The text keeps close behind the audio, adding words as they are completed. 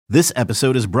This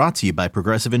episode is brought to you by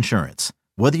Progressive Insurance.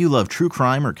 Whether you love true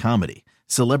crime or comedy,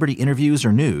 celebrity interviews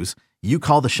or news, you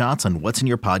call the shots on what's in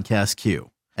your podcast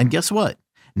queue. And guess what?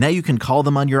 Now you can call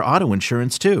them on your auto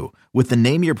insurance too with the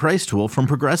Name Your Price tool from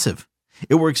Progressive.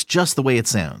 It works just the way it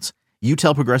sounds. You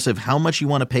tell Progressive how much you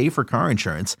want to pay for car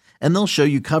insurance, and they'll show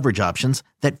you coverage options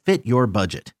that fit your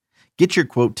budget. Get your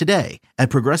quote today at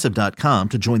Progressive.com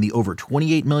to join the over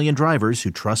 28 million drivers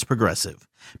who trust Progressive.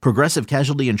 Progressive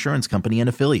Casualty Insurance Company and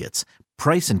Affiliates.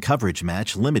 Price and coverage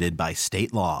match limited by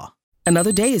state law.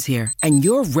 Another day is here, and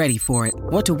you're ready for it.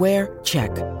 What to wear?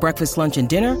 Check. Breakfast, lunch, and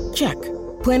dinner? Check.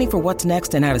 Planning for what's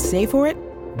next and how to save for it?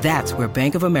 That's where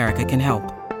Bank of America can help.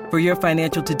 For your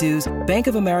financial to-dos, Bank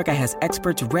of America has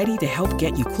experts ready to help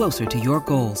get you closer to your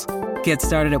goals. Get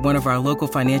started at one of our local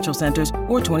financial centers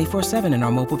or 24/7 in our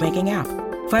mobile banking app.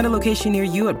 Find a location near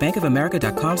you at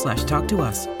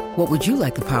bankofamerica.com/talktous. What would you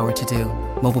like the power to do?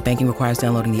 Mobile banking requires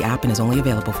downloading the app and is only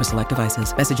available for select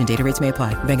devices. Message and data rates may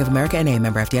apply. Bank of America N.A.,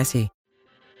 member FDIC.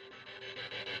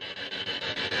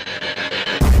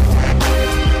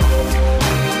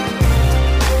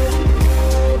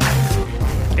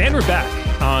 And we're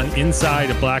back on Inside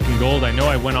of Black and Gold. I know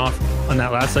I went off on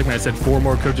that last segment. I said 4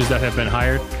 more coaches that have been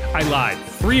hired. I lied.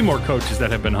 3 more coaches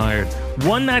that have been hired.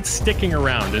 One that's sticking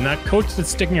around, and that coach that's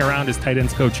sticking around is tight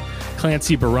ends coach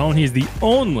Clancy Barone. He's the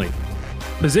only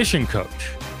position coach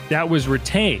that was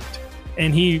retained,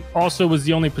 and he also was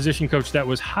the only position coach that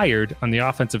was hired on the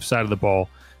offensive side of the ball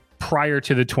prior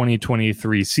to the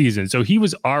 2023 season. So he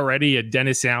was already a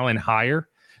Dennis Allen hire,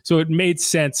 so it made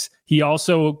sense. He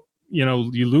also, you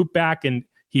loop back, and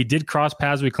he did cross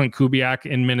paths with Clint Kubiak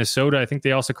in Minnesota. I think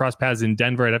they also crossed paths in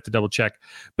Denver. I'd have to double check.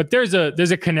 But there's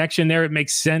a connection there. It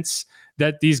makes sense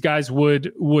that these guys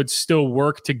would still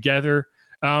work together.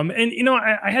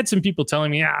 I had some people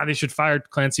telling me, they should fire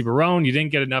Clancy Barone. You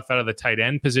didn't get enough out of the tight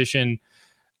end position.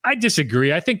 I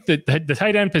disagree. I think that the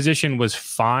tight end position was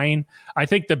fine. I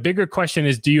think the bigger question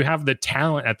is, do you have the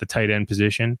talent at the tight end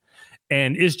position?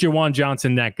 And is Jawan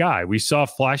Johnson that guy? We saw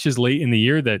flashes late in the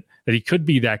year that he could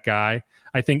be that guy.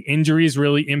 I think injuries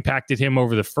really impacted him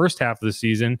over the first half of the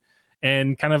season.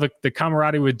 And kind of the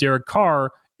camaraderie with Derek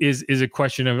Carr is a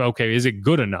question of, okay, is it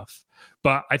good enough?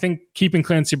 But I think keeping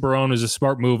Clancy Barone is a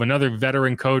smart move. Another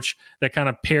veteran coach that kind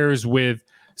of pairs with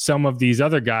some of these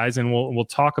other guys, and we'll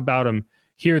talk about them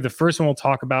here. The first one we'll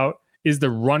talk about is the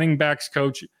running backs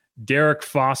coach, Derek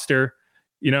Foster.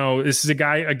 This is a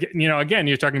guy, again,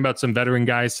 you're talking about some veteran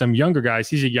guys, some younger guys.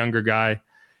 He's a younger guy.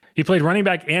 He played running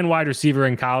back and wide receiver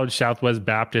in college, Southwest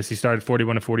Baptist. He started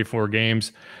 41 of 44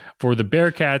 games for the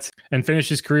Bearcats and finished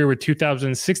his career with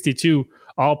 2,062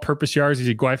 all-purpose yards.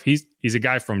 He's a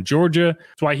guy from Georgia.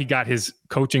 That's why he got his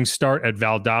coaching start at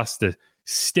Valdosta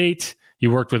State. He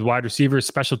worked with wide receivers,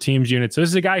 special teams units. So this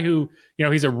is a guy who,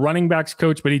 he's a running backs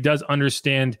coach, but he does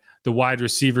understand the wide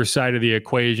receiver side of the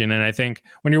equation. And I think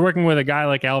when you're working with a guy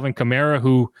like Alvin Kamara,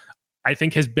 who I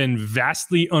think has been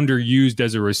vastly underused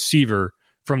as a receiver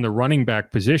from the running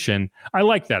back position, I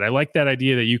like that. I like that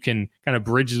idea that you can kind of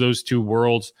bridge those two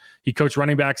worlds. He coached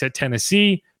running backs at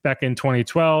Tennessee back in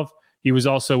 2012. He was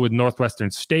also with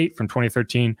Northwestern State from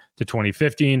 2013 to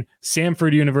 2015,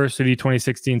 Samford University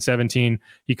 2016-17.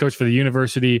 He coached for the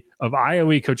University of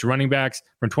Iowa. He coached running backs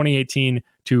from 2018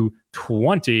 to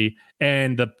 20.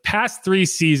 And the past 3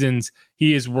 seasons,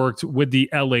 he has worked with the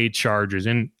LA Chargers.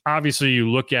 And obviously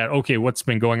you look at, okay, what's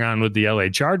been going on with the LA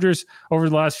Chargers over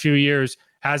the last few years?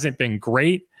 Hasn't been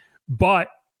great, but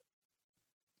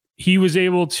he was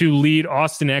able to lead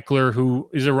Austin Eckler,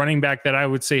 who is a running back that I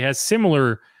would say has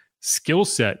similar skill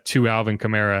set to Alvin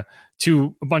Kamara,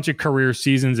 to a bunch of career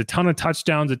seasons, a ton of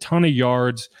touchdowns, a ton of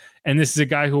yards. And this is a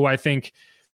guy who I think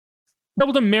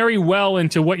able to marry well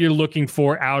into what you're looking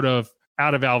for out of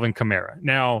Alvin Kamara.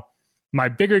 Now, my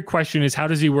bigger question is, how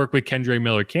does he work with Kendre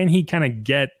Miller? Can he kind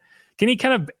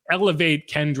of elevate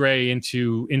Kendre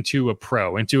into a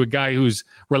pro, into a guy who's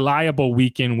reliable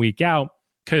week in, week out?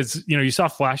 Because, you saw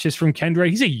flashes from Kendre.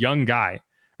 He's a young guy,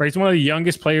 right? He's one of the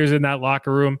youngest players in that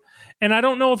locker room. And I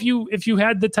don't know if you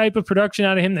had the type of production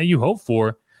out of him that you hope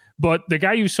for, but the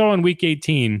guy you saw in week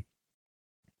 18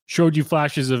 showed you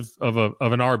flashes of an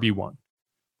RB1.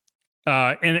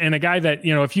 And a guy that,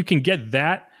 if you can get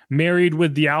that married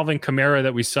with the Alvin Kamara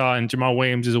that we saw, and Jamal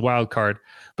Williams is a wild card.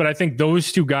 But I think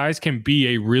those two guys can be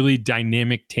a really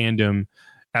dynamic tandem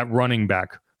at running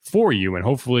back for you. And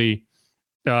hopefully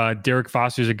Derek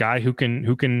Foster is a guy who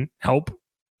can help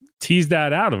tease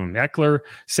that out of him. Eckler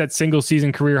set single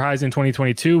season career highs in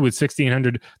 2022 with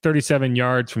 1,637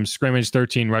 yards from scrimmage,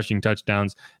 13 rushing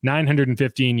touchdowns,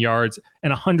 915 yards,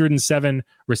 and 107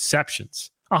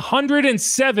 receptions.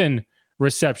 107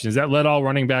 receptions. That led all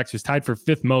running backs, was tied for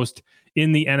 5th most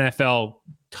in the NFL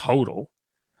total.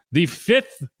 The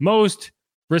 5th most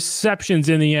receptions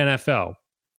in the NFL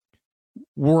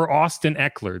were Austin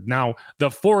Eckler. Now, the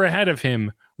 4 ahead of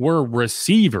him were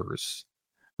receivers,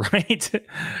 right?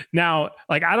 Now,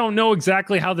 like, I don't know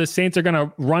exactly how the Saints are going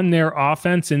to run their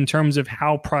offense in terms of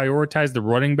how prioritized the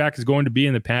running back is going to be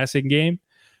in the passing game.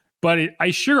 But I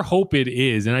sure hope it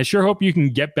is. And I sure hope you can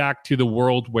get back to the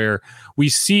world where we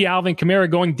see Alvin Kamara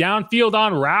going downfield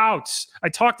on routes. I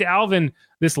talked to Alvin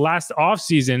this last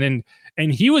offseason,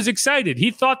 and he was excited.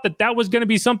 He thought that was going to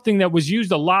be something that was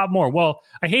used a lot more. Well,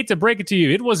 I hate to break it to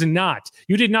you. It was not.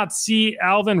 You did not see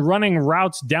Alvin running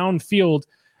routes downfield,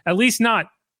 at least not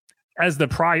as the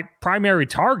primary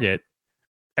target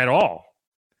at all.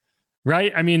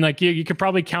 Right? I mean, like you could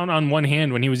probably count on one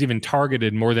hand when he was even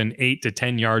targeted more than 8 to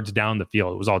 10 yards down the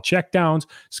field. It was all checkdowns,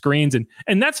 screens, and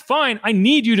that's fine. I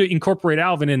need you to incorporate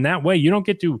Alvin in that way. You don't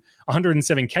get to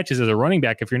 107 catches as a running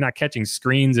back if you're not catching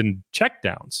screens and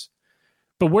checkdowns.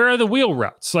 But where are the wheel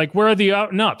routes? Like, where are the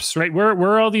out and ups, right? Where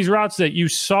are all these routes that you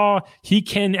saw he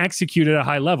can execute at a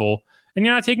high level, and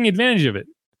you're not taking advantage of it?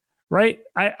 Right?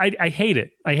 I hate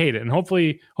it. I hate it. And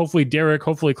hopefully Derek,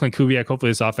 hopefully Clint Kubiak,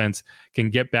 hopefully this offense can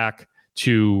get back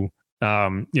to,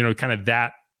 kind of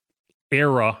that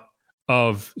era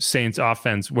of Saints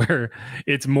offense where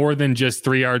it's more than just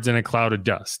 3 yards in a cloud of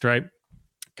dust, right?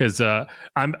 Because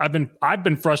I've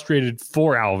been frustrated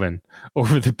for Alvin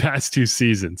over the past 2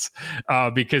 seasons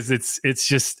because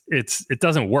it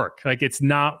doesn't work. Like, it's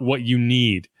not what you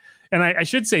need. And I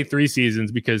should say 3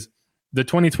 seasons because the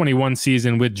 2021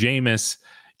 season with Jameis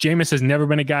has never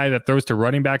been a guy that throws to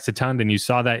running backs a ton, and you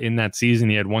saw that in that season.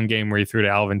 He had one game where he threw to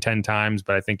Alvin 10 times,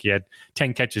 but I think he had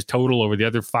 10 catches total over the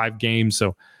other 5 games.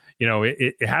 So,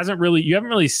 it hasn't really, you haven't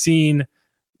really seen,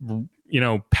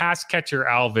 pass catcher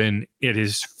Alvin in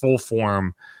his full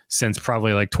form since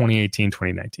probably like 2018,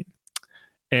 2019.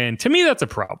 And to me, that's a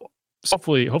problem. So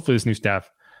hopefully this new staff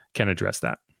can address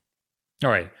that. All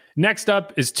right. Next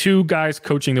up is 2 guys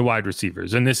coaching the wide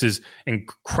receivers. And this is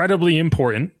incredibly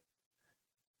important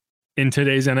in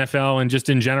today's NFL and just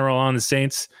in general on the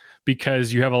Saints,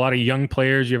 because you have a lot of young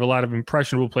players, you have a lot of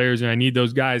impressionable players, and I need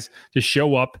those guys to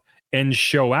show up and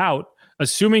show out.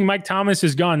 Assuming Mike Thomas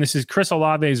is gone, this is Chris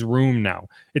Olave's room now.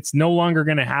 It's no longer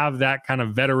going to have that kind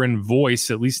of veteran voice,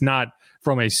 at least not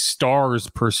from a star's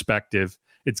perspective.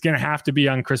 It's going to have to be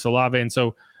on Chris Olave. And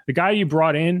so the guy you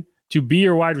brought in to be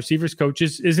your wide receivers coach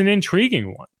is an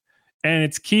intriguing one. And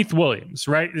it's Keith Williams,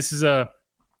 right? This is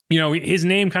his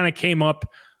name kind of came up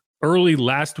early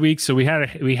last week. So we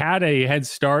had a head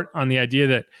start on the idea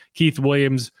that Keith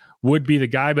Williams would be the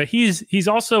guy, but he's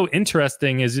also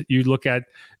interesting as you look at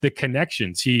the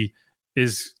connections. He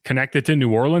is connected to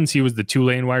New Orleans. He was the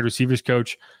Tulane wide receivers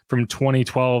coach from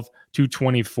 2012 to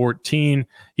 2014.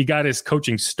 He got his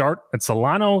coaching start at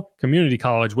Solano Community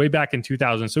College way back in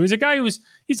 2000. So he's a guy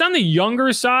he's on the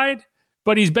younger side,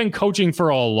 but he's been coaching for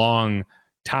a long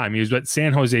time. He was at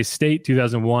San Jose State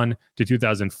 2001 to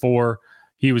 2004.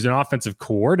 He was an offensive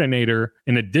coordinator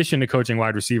in addition to coaching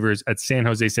wide receivers at San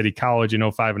Jose City College in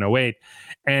 05 and 08.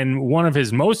 And one of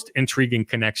his most intriguing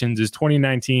connections is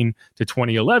 2019 to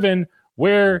 2011,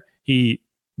 where he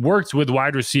worked with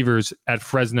wide receivers at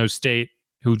Fresno State,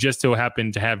 who just so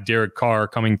happened to have Derek Carr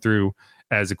coming through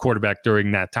as a quarterback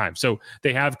during that time. So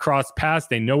they have crossed paths.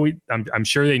 They know, I'm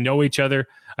sure they know each other.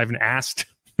 I haven't asked,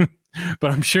 but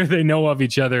I'm sure they know of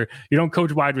each other. You don't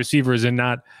coach wide receivers and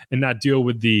not deal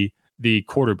with the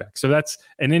quarterback. So that's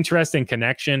an interesting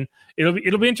connection. It'll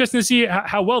be interesting to see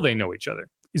how well they know each other.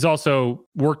 He's also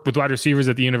worked with wide receivers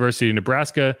at the University of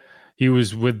Nebraska. He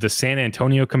was with the San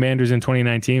Antonio Commanders in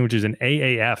 2019, which is an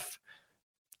AAF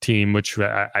team, which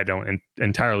I don't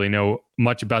entirely know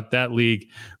much about that league.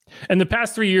 And the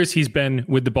past 3 years, he's been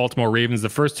with the Baltimore Ravens. The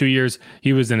first 2 years,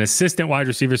 he was an assistant wide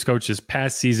receivers coach. This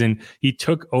past season, he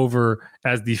took over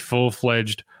as the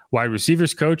full-fledged wide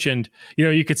receivers coach. And,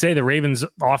 you could say the Ravens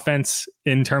offense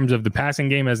in terms of the passing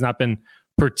game has not been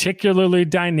particularly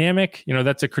dynamic.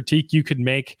 That's a critique you could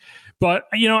make. But,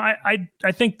 I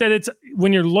think that it's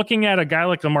when you're looking at a guy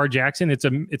like Lamar Jackson, it's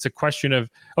a question of,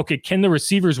 okay, can the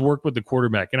receivers work with the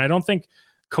quarterback? And I don't think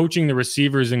coaching the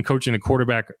receivers and coaching the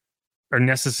quarterback are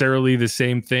necessarily the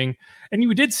same thing. And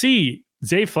you did see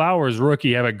Zay Flowers,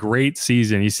 rookie, have a great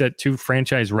season. He set 2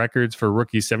 franchise records for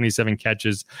rookies, 77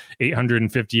 catches,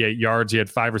 858 yards. He had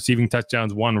 5 receiving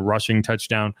touchdowns, 1 rushing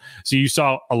touchdown. So you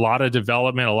saw a lot of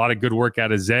development, a lot of good work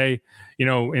out of Zay.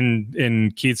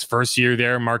 In Keith's first year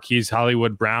there, Marquise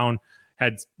Hollywood Brown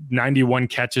had 91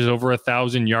 catches, over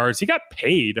 1,000 yards. He got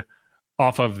paid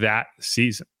off of that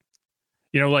season.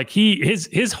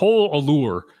 His whole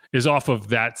allure is off of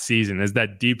that season as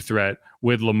that deep threat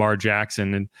with Lamar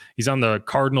Jackson. And he's on the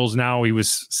Cardinals now. He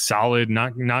was solid,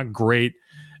 not great.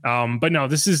 But no,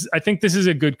 I think this is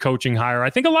a good coaching hire. I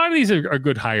think a lot of these are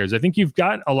good hires. I think you've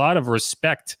got a lot of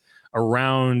respect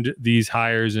around these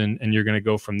hires, and you're going to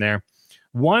go from there.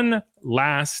 One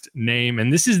last name,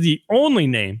 and this is the only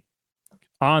name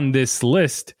on this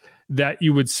list that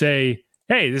you would say,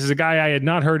 hey, this is a guy I had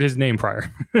not heard his name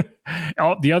prior.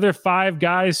 The other 5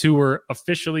 guys who were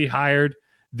officially hired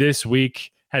this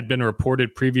week had been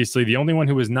reported previously. The only one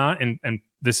who was not, and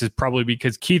this is probably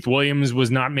because Keith Williams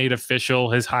was not made official,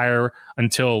 his hire,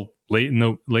 until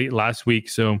late last week.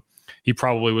 So he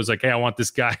probably was like, hey, I want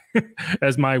this guy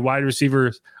as my wide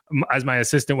receiver, as my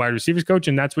assistant wide receivers coach.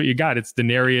 And that's what you got. It's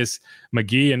Denarius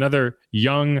McGhee, another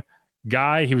young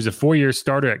guy. He was a 4-year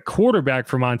starter at quarterback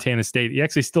for Montana State. He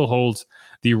actually still holds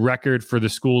the record for the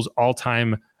school's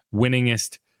all-time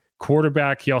winningest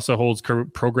quarterback. He also holds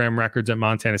program records at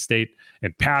Montana State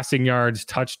in passing yards,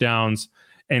 touchdowns,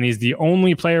 and he's the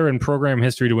only player in program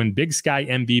history to win Big Sky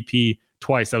MVP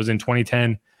twice. That was in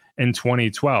 2010 and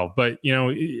 2012. But,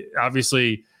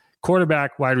 obviously,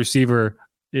 quarterback, wide receiver,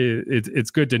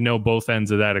 it's good to know both ends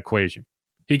of that equation.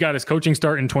 He got his coaching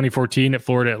start in 2014 at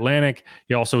Florida Atlantic.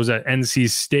 He also was at NC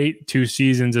State 2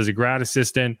 seasons as a grad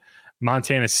assistant.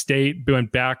 Montana State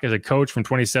went back as a coach from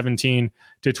 2017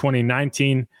 to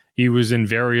 2019. He was in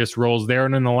various roles there.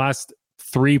 And in the last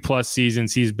 3+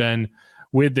 seasons, he's been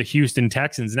with the Houston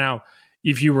Texans. Now,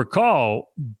 if you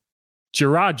recall,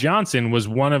 Gerard Johnson was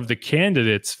one of the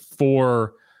candidates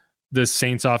for the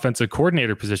Saints offensive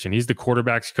coordinator position. He's the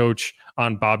quarterback's coach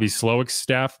on Bobby Slowick's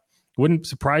staff. Wouldn't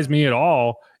surprise me at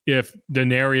all if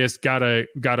Denarius got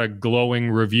a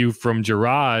glowing review from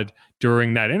Gerard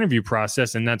during that interview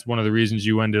process, and that's one of the reasons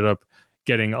you ended up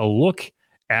getting a look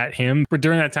at him. But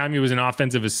during that time, he was an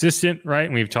offensive assistant, right?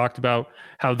 And we've talked about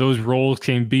how those roles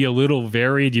can be a little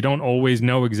varied. You don't always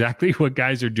know exactly what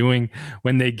guys are doing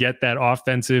when they get that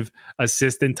offensive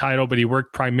assistant title, but he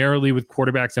worked primarily with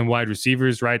quarterbacks and wide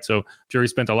receivers, right? So Jerry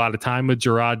spent a lot of time with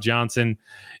Gerard Johnson.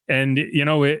 And,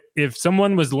 if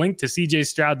someone was linked to CJ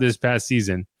Stroud this past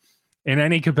season in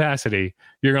any capacity,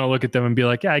 you're going to look at them and be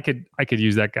like, yeah, I could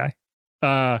use that guy.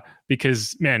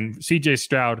 Because, man, CJ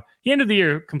Stroud, he ended the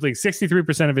year completing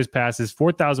 63% of his passes,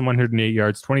 4,108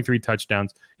 yards, 23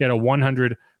 touchdowns. He had a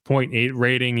 100.8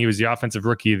 rating. He was the offensive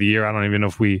rookie of the year. I don't even know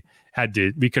if we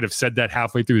could have said that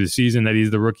halfway through the season that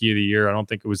he's the rookie of the year. I don't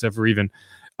think it was ever even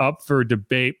up for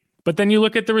debate. But then you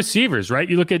look at the receivers, right?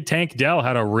 You look at Tank Dell,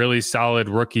 had a really solid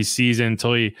rookie season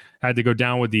until he had to go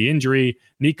down with the injury.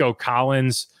 Nico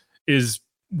Collins is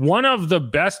one of the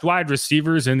best wide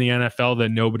receivers in the NFL that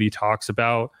nobody talks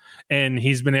about. And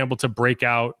he's been able to break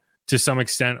out to some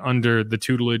extent under the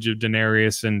tutelage of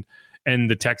Denarius and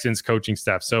the Texans coaching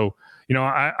staff. So,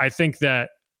 I think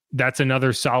that's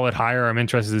another solid hire. I'm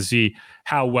interested to see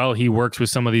how well he works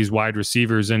with some of these wide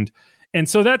receivers. And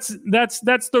so that's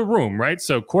the room, right?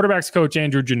 So quarterbacks coach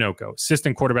Andrew Janocko,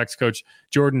 assistant quarterbacks coach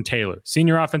Jordan Taylor,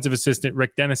 senior offensive assistant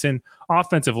Rick Dennison,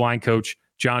 offensive line coach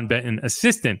John Benton,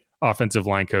 assistant offensive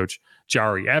line coach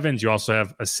Jari Evans. You also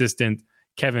have assistant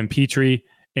Kevin Petrie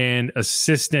and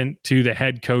assistant to the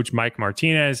head coach Mike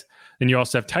Martinez. Then you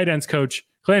also have tight ends coach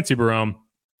Clancy Barome,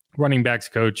 running backs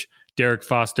coach Derek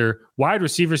Foster, wide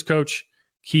receivers coach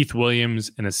Keith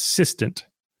Williams, and assistant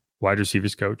wide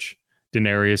receivers coach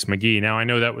Denarius McGhee. Now, I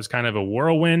know that was kind of a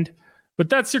whirlwind, but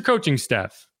that's your coaching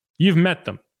staff. You've met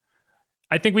them.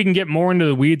 I think we can get more into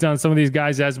the weeds on some of these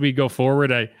guys as we go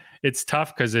forward. It's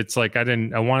tough because it's like I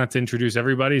wanted to introduce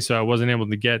everybody, so I wasn't able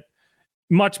to get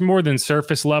much more than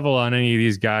surface level on any of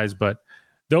these guys. But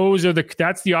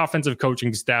that's the offensive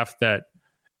coaching staff that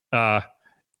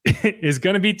is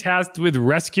going to be tasked with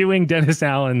rescuing Dennis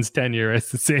Allen's tenure as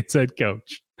the Saints head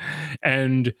coach,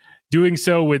 and doing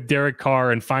so with Derek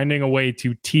Carr and finding a way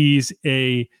to tease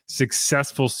a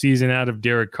successful season out of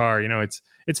Derek Carr.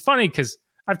 It's funny because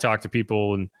I've talked to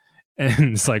people and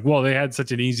it's like, well, they had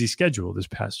such an easy schedule this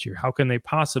past year. How can they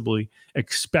possibly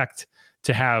expect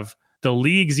to have the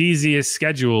league's easiest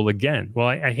schedule again? Well,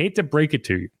 I hate to break it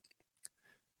to you.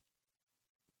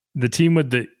 The team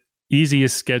with the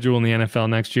easiest schedule in the NFL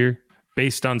next year,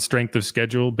 based on strength of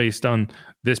schedule, based on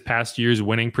this past year's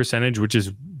winning percentage, which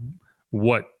is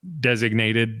what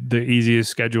designated the easiest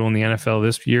schedule in the NFL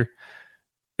this year,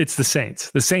 it's the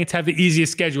Saints. The Saints have the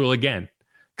easiest schedule again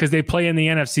because they play in the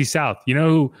NFC South. You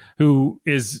know who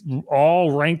is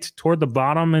all ranked toward the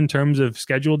bottom in terms of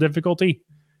schedule difficulty?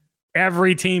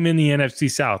 Every team in the NFC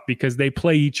South, because they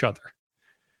play each other.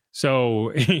 So,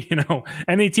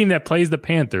 any team that plays the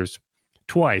Panthers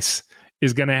twice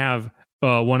is going to have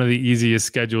one of the easiest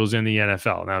schedules in the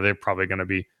NFL. Now they're probably going to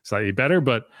be slightly better,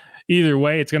 but either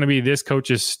way, it's going to be this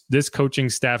coaching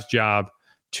staff's job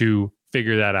to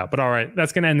figure that out. But all right,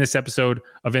 that's going to end this episode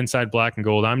of Inside Black and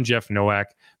Gold. I'm Jeff Nowak.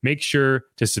 Make sure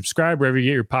to subscribe wherever you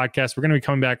get your podcast. We're going to be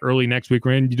coming back early next week.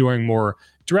 We're going to be doing more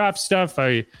draft stuff.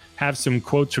 I have some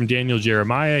quotes from Daniel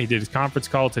Jeremiah. He did his conference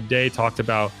call today, talked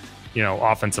about,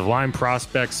 offensive line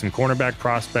prospects, some cornerback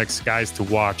prospects, guys to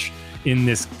watch in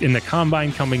the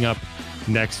combine coming up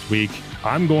next week.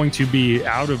 I'm going to be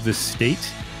out of the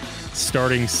state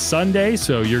starting Sunday,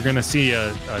 so you're going to see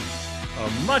a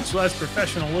much less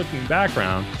professional looking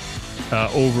background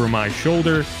over my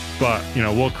shoulder, but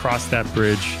we'll cross that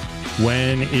bridge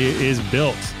when it is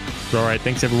built. So, all right,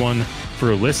 thanks everyone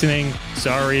for listening.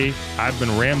 Sorry, I've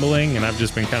been rambling and I've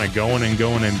just been kind of going and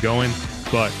going and going,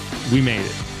 but we made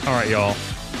it. All right, y'all.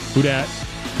 Who dat?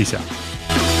 Peace out.